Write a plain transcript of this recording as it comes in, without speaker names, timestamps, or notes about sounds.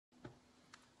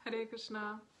Hare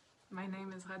Krishna, my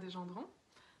name is Radhe Gendron.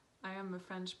 I am a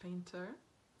French painter,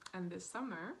 and this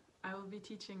summer I will be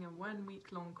teaching a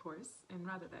one-week-long course in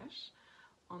Radhadesh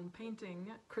on painting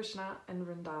Krishna and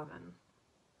Vrindavan.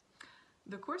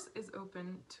 The course is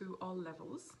open to all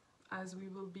levels, as we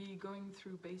will be going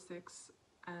through basics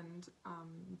and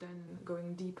then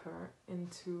going deeper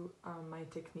into my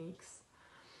techniques.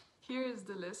 Here is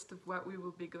the list of what we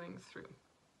will be going through.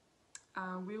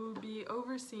 We will be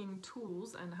overseeing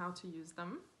tools and how to use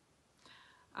them,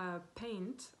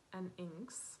 paint and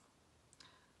inks,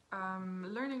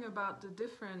 learning about the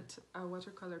different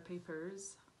watercolor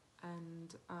papers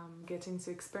and getting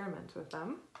to experiment with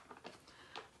them.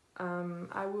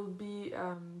 I will be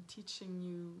teaching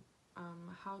you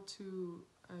how to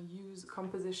use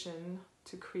composition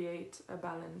to create a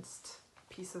balanced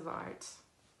piece of art.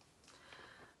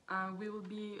 We will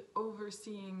be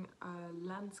overseeing a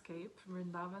landscape,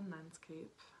 Vrindavan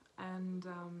landscape, and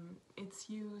its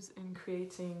use in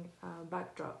creating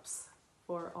backdrops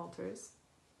for altars.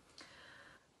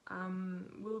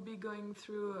 We'll be going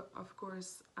through, of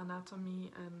course,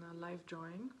 anatomy and life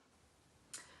drawing.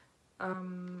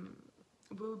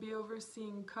 We'll be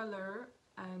overseeing color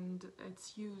and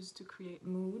its use to create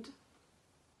mood,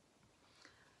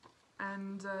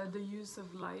 and the use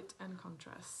of light and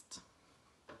contrast.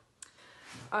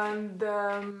 And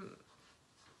the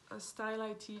style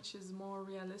I teach is more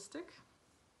realistic,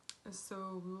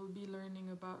 so we'll be learning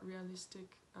about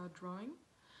realistic drawing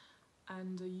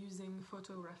and using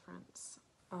photo reference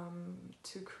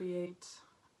to create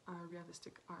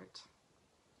realistic art.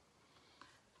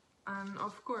 And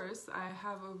of course, I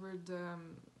have over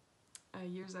the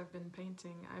years I've been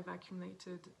painting, I've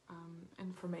accumulated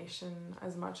information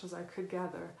as much as I could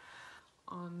gather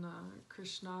on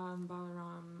Krishna and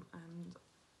Balaram and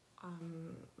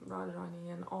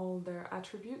Radharani and all their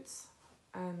attributes,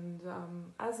 and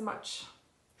as much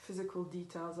physical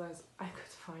details as I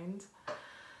could find.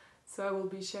 So I will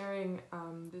be sharing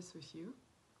this with you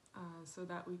so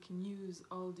that we can use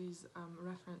all these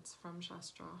references from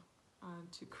Shastra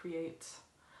to create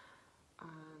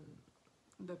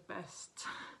the best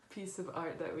piece of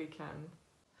art that we can.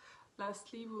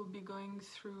 Lastly, we'll be going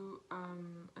through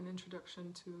an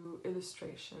introduction to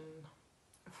illustration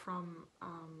from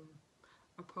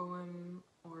a poem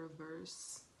or a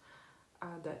verse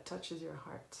that touches your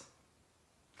heart.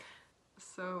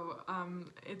 So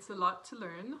it's a lot to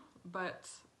learn, but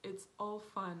it's all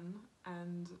fun,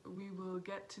 and we will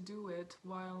get to do it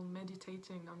while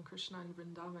meditating on Krishna and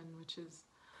Vrindavan, which is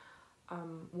a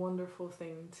wonderful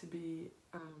thing to be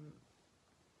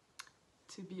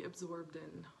absorbed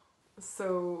in.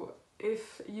 So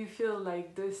if you feel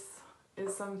like this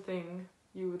is something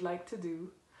you would like to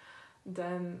do,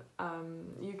 then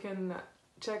you can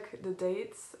check the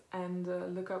dates and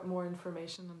look up more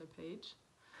information on the page.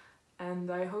 And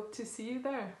I hope to see you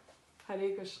there.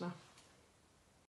 Hare Krishna.